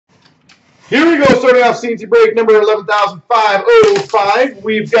Here we go, starting off CNC break number 11,505.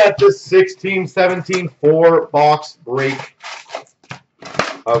 We've got the 16-17 4-box break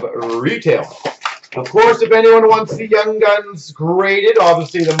of retail. Of course, if anyone wants the Young Guns graded,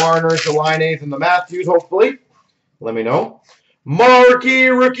 obviously the Marners, the Line-A's, and the Matthews, hopefully, let me know. Marquee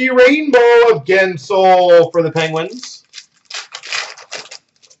Rookie Rainbow of Gensel for the Penguins.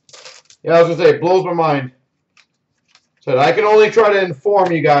 Yeah, I was going to say, it blows my mind. So I can only try to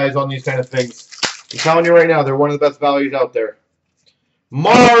inform you guys on these kind of things. I'm telling you right now, they're one of the best values out there.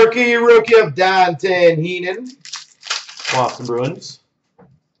 Marquee Rookie of Danton Heenan, Boston Bruins.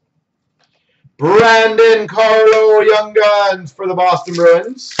 Brandon Carlo Young Guns for the Boston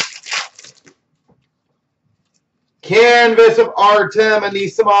Bruins. Canvas of Artem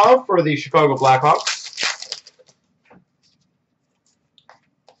Anisimov for the Chicago Blackhawks.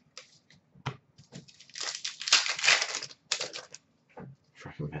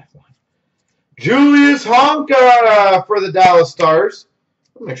 Julius Honka for the Dallas Stars.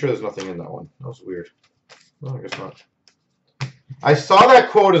 I'll make sure there's nothing in that one. That was weird. No, I guess not. I saw that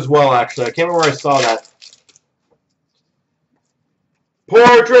quote as well, actually. I can't remember where I saw that.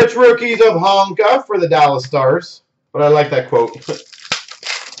 Portraits Rookies of Honka for the Dallas Stars. But I like that quote.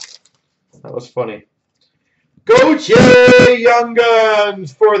 That was funny. Gauthier Young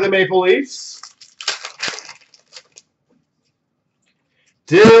Guns for the Maple Leafs.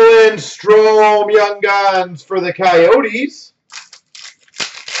 Dylan Strome Young Guns for the Coyotes.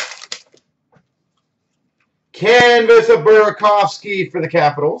 Canvas of Burakovsky for the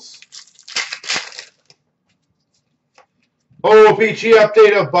Capitals. OPG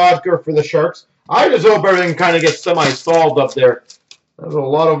update of Bodker for the Sharks. I just hope everything kind of gets semi-solved up there. There's a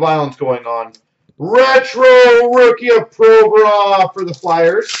lot of violence going on. Retro Rookie of Provorov for the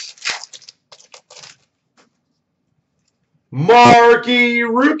Flyers. Marquee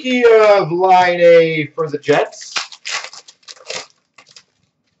Rookie of Line-A for the Jets.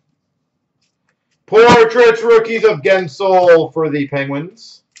 Portraits Rookies of Gensel for the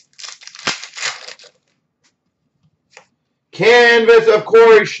Penguins. Canvas of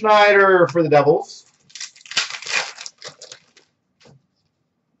Corey Schneider for the Devils.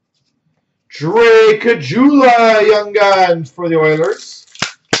 Drake Kajula Young Guns for the Oilers.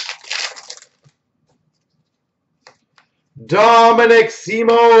 Dominic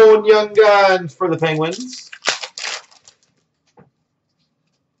Simone Young Guns for the Penguins.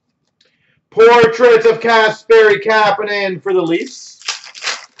 Portraits of Kasperi Kapanen for the Leafs.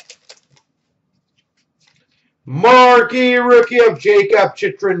 Marquee Rookie of Jacob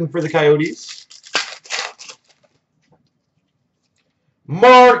Chychrun for the Coyotes.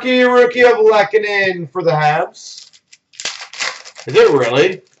 Marquee Rookie of Lehkonen for the Habs. Is it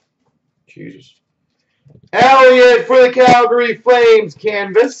really? Jesus. Elliott for the Calgary Flames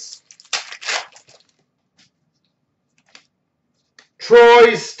canvas.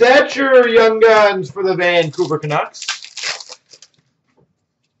 Troy Stetcher Young Guns for the Vancouver Canucks.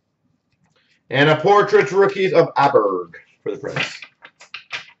 And a Portraits Rookies of Aberg for the Preds.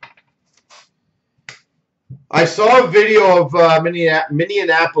 I saw a video of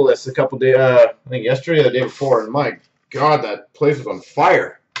Minneapolis a couple days, I think yesterday or the day before, and my God, that place was on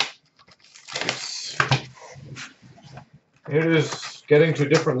fire. It is getting to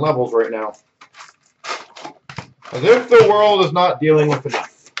different levels right now. As if the world is not dealing with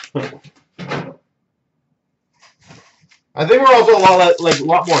enough. I think we're also a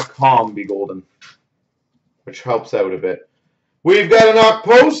lot more calm, Be Golden, which helps out a bit. We've got an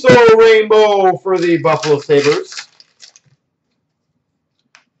Okposo Rainbow for the Buffalo Sabres.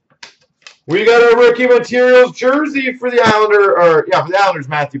 We got a Rookie Materials jersey for the Islanders,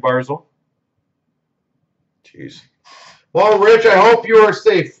 Matthew Barzal. Jeez. Well, Rich, I hope you are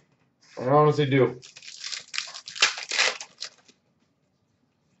safe. I honestly do.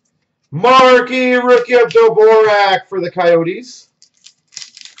 Marquee Rookie of Dvorak for the Coyotes.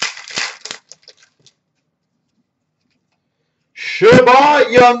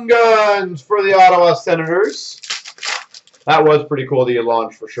 Shabbat Young Guns for the Ottawa Senators. That was pretty cool, the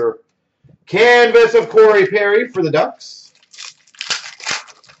launch for sure. Canvas of Corey Perry for the Ducks.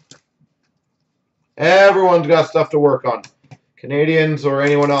 Everyone's got stuff to work on. Canadians or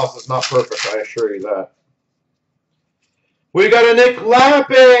anyone else is not perfect, I assure you that. We got a Nick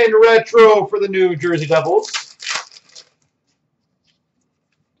Lappin retro for the New Jersey Devils.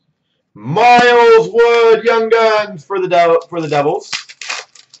 Miles Wood Young Guns for the Devils.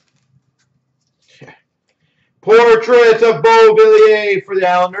 Portrait of Beauvillier for the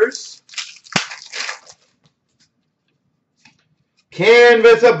Islanders.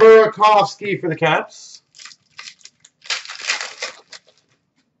 Canvas of Burakovsky for the Caps.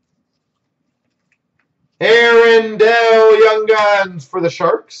 Wendell Young Guns for the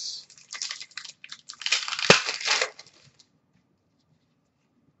Sharks.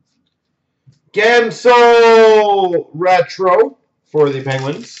 Genso Retro for the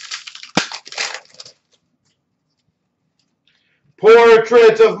Penguins.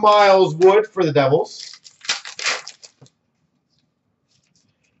 Portrait of Miles Wood for the Devils.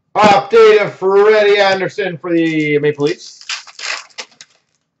 Update of Freddie Anderson for the Maple Leafs.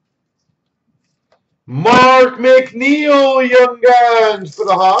 Mark McNeil Young Guns for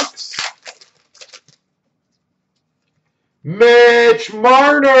the Hawks. Mitch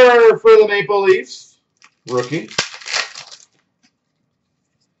Marner for the Maple Leafs. Rookie.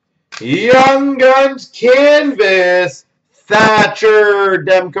 Young Guns Canvas. Thatcher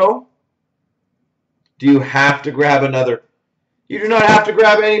Demko. Do you have to grab another? You do not have to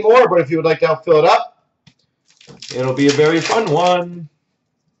grab any more, but if you would like to help fill it up, it'll be a very fun one.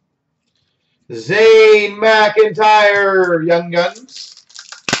 Zane McIntyre Young Guns.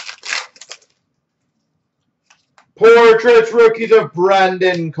 Portraits Rookies of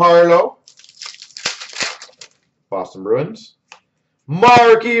Brandon Carlo. Boston Bruins.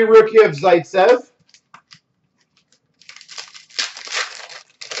 Marquee Rookie of Zaitsev.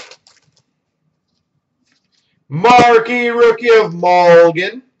 Marquee Rookie of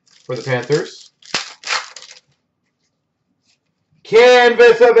Mulligan for the Panthers.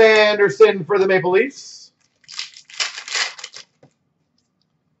 Canvas of Anderson for the Maple Leafs.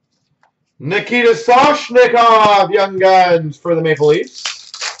 Nikita Soshnikov Young Guns for the Maple Leafs.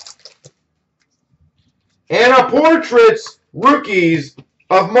 And a Portraits Rookies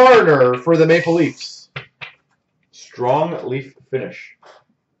of Marner for the Maple Leafs. Strong leaf finish.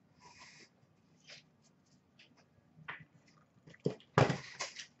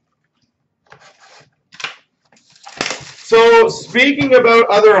 So, speaking about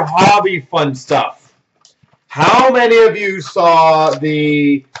other hobby fun stuff, how many of you saw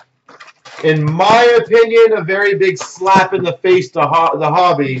the, in my opinion, a very big slap in the face to the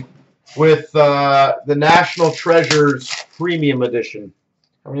hobby with the National Treasures Premium Edition?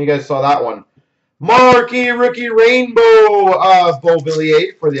 How many of you guys saw that one? Marquee Rookie Rainbow of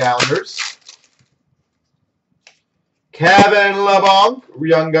Beauvillier for the Islanders. Kevin LeBlanc,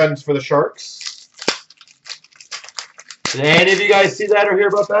 Young Guns for the Sharks. Did any of you guys see that or hear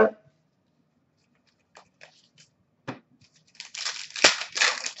about that?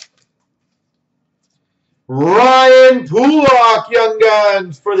 Ryan Pulak, Young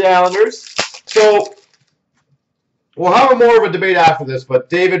Guns for the Islanders. So, we'll have more of a debate after this, but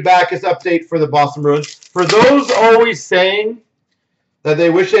David Backus update for the Boston Bruins. For those always saying that they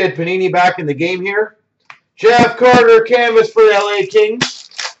wish they had Panini back in the game here, Jeff Carter canvas for the LA Kings.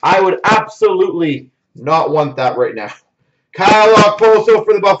 I would absolutely not want that right now. Kyle Okposo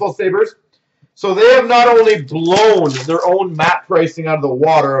for the Buffalo Sabres. So they have not only blown their own map pricing out of the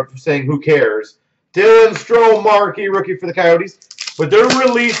water of saying who cares. Dylan Strome, Marquee Rookie for the Coyotes. But they're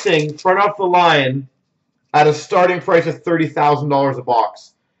releasing front off the line at a starting price of $30,000 a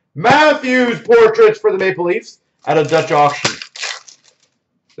box. Matthews Portraits for the Maple Leafs at a Dutch auction.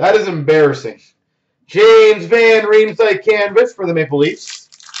 That is embarrassing. James Van Riemsdyk canvas for the Maple Leafs.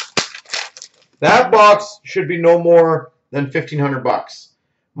 That box should be no more than $1,500.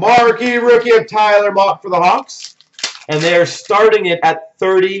 Marquee Rookie of Tyler Mott for the Hawks. And they are starting it at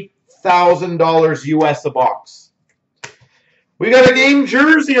 $30,000 US a box. We got a game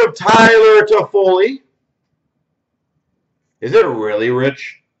jersey of Tyler Toffoli. Is it really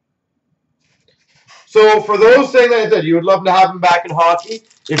rich? So for those saying that I said you would love to have him back in hockey,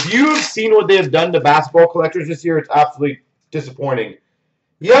 if you have seen what they have done to basketball collectors this year, it's absolutely disappointing.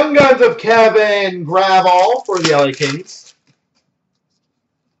 Young Guns of Kevin Gravel for the LA Kings.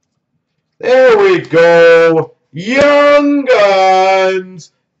 There we go. Young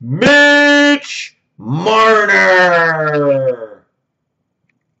Guns, Mitch Marner.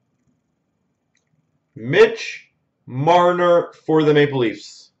 Mitch Marner for the Maple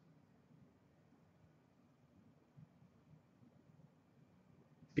Leafs.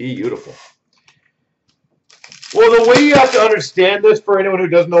 Beautiful. Well, the way you have to understand this for anyone who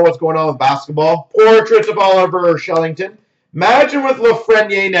doesn't know what's going on with basketball, Portraits of Oliver Shellington. Imagine with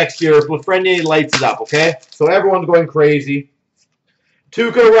Lafreniere next year if Lafreniere lights it up, okay? So everyone's going crazy.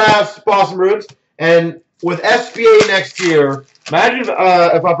 Tuukka Rask, Boston Bruins. And with SBA next year, imagine if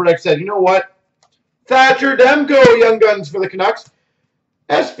Upper Deck said, you know what? Thatcher Demko, Young Guns for the Canucks.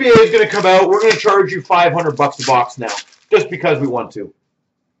 SBA is going to come out. We're going to charge you $500 a box now, just because we want to.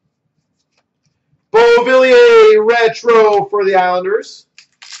 Beauvillier Retro for the Islanders.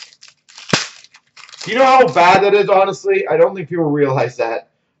 Do you know how bad that is, honestly? I don't think people realize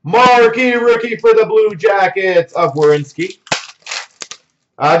that. Marquee rookie for the Blue Jackets of Werenski.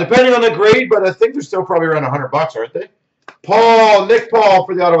 Depending on the grade, but I think they're still probably around $100, aren't they? Nick Paul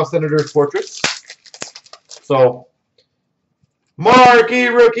for the Ottawa Senators Fortress. So, marquee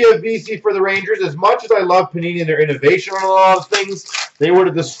rookie of VC for the Rangers. As much as I love Panini and their innovation on a lot of things, they would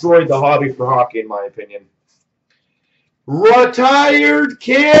have destroyed the hobby for hockey, in my opinion. Retired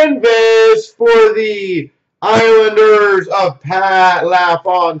canvas for the Islanders of Pat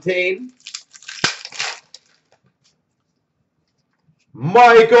LaFontaine.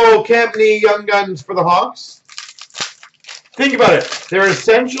 Michael Kempney, Young Guns for the Hawks. Think about it. They're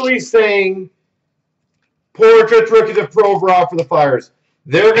essentially saying portraits rookies of Provorov for the Flyers.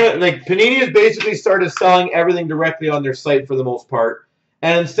 They're gonna, like, Panini has basically started selling everything directly on their site for the most part.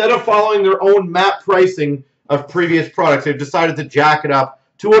 And instead of following their own map pricing of previous products, they've decided to jack it up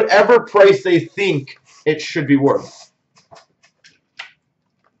to whatever price they think it should be worth.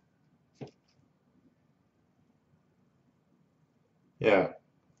 Yeah.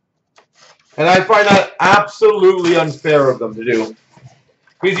 And I find that absolutely unfair of them to do.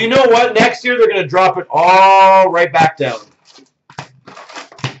 Because you know what? Next year they're going to drop it all right back down.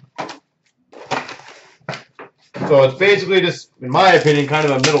 So it's basically just, in my opinion, kind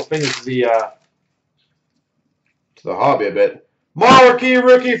of a middle finger to the hobby a bit. Marquee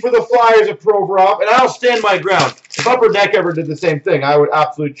rookie for the Flyers of Provorov, and I'll stand my ground. If Upper Deck ever did the same thing, I would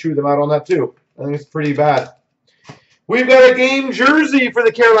absolutely chew them out on that too. I think it's pretty bad. We've got a game jersey for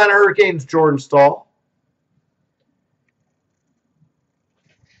the Carolina Hurricanes, Jordan Staal.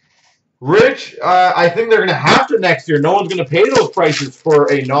 Rich, I think they're going to have to next year. No one's going to pay those prices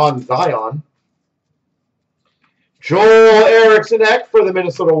for a non-Zion. Joel Eriksson-Ek for the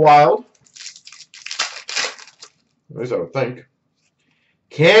Minnesota Wild. At least I would think.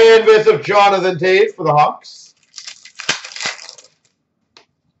 Canvas of Jonathan Toews for the Hawks.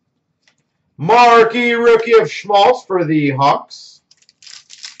 Marquee rookie of Schmaltz for the Hawks.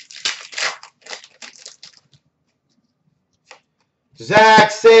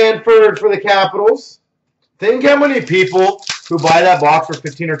 Zach Sanford for the Capitals. Think how many people who buy that box for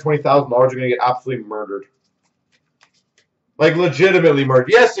 $15,000 or $20,000 are going to get absolutely murdered. Like, legitimately murdered.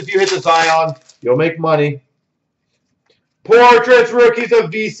 Yes, if you hit the Zion, you'll make money. Portraits rookies of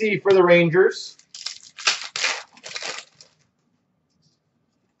VC for the Rangers.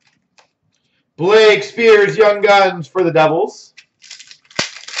 Blake Spears, Young Guns for the Devils.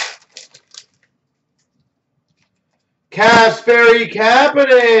 Kasperi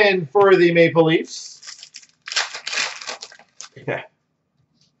Kapanen for the Maple Leafs. Yeah.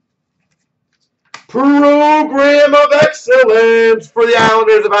 Program of Excellence for the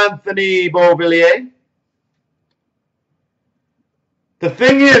Islanders of Anthony Beauvillier. The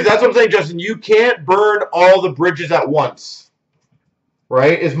thing is, that's what I'm saying, Justin, you can't burn all the bridges at once.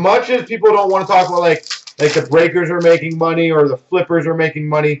 Right? As much as people don't want to talk about like the breakers are making money or the flippers are making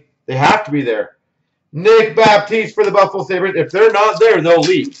money, they have to be there. Nick Baptiste for the Buffalo Sabres. If they're not there, they'll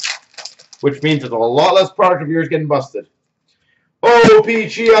leave. Which means there's a lot less product of yours getting busted.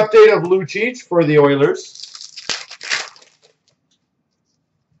 OPG update of Lucic for the Oilers.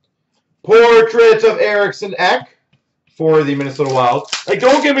 Portraits of Eriksson-Ek for the Minnesota Wild. Like,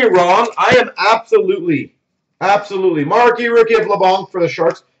 don't get me wrong, I am absolutely marquee rookie of LeBlanc for the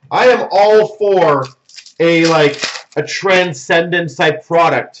Sharks. I am all for a transcendence type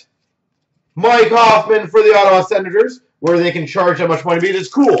product. Mike Hoffman for the Ottawa Senators, where they can charge that much money because it's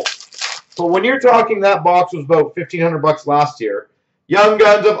cool. But when you're talking that box was about $1,500 last year, Young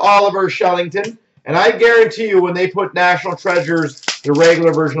Guns of Oliver Shellington, and I guarantee you when they put National Treasures, the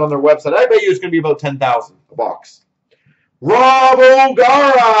regular version on their website, I bet you it's going to be about $10,000 a box. Rob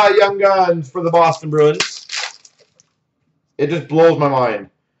O'Gara, Young Guns for the Boston Bruins. It just blows my mind.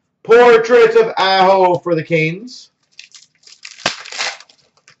 Portraits of Aho for the Canes.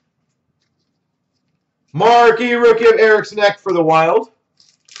 Marquee rookie of Eriksson-Ek for the Wild.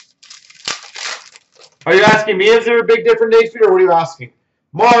 Are you asking me, is there a big difference, Nate, or what are you asking?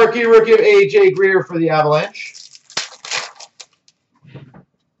 Marquee rookie of AJ Greer for the Avalanche.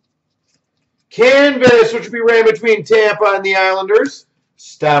 Canvas, which would be ran between Tampa and the Islanders.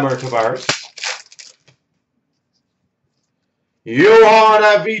 Stammer Tavares.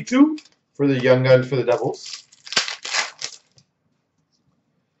 Johanna V2 for the Young Guns for the Devils.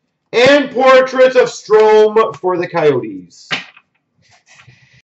 And portraits of Strome for the Coyotes.